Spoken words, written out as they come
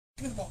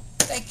Give me the ball.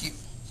 Thank you. Get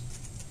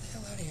the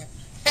hell out of here.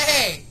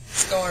 Hey,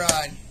 what's going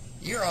on?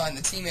 You're on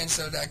the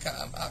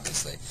TManShow.com,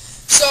 obviously.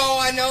 So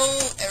I know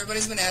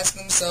everybody's been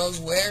asking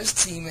themselves, where's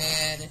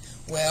T-Man?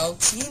 Well,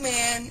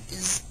 T-Man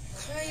is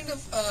kind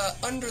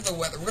of under the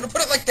weather. We're going to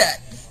put it like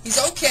that.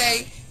 He's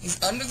okay. He's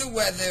under the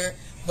weather,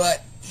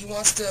 but he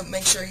wants to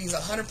make sure he's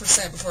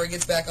 100% before he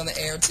gets back on the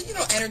air to, you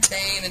know,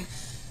 entertain and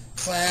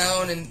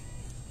clown and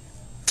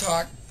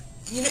talk.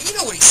 You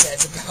know what he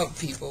says about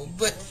people,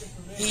 but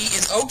he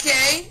is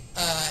okay,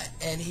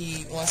 and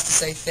he wants to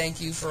say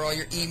thank you for all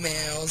your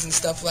emails and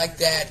stuff like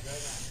that.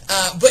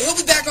 But he'll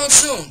be back on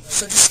soon,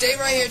 so just stay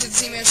right here to the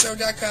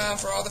TManShow.com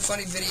for all the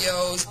funny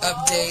videos,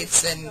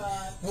 updates, and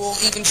we'll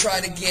even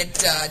try to get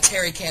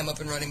Terry Cam up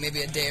and running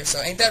maybe a day or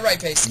so. Ain't that right,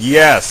 Pacey?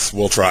 Yes,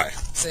 we'll try.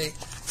 See?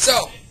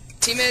 So,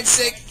 T-Man's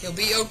sick. He'll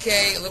be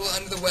okay, a little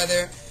under the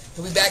weather.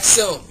 He'll be back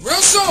soon.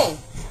 Real soon.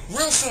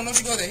 Real soon. Don't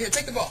you go there. Here,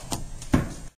 take the ball.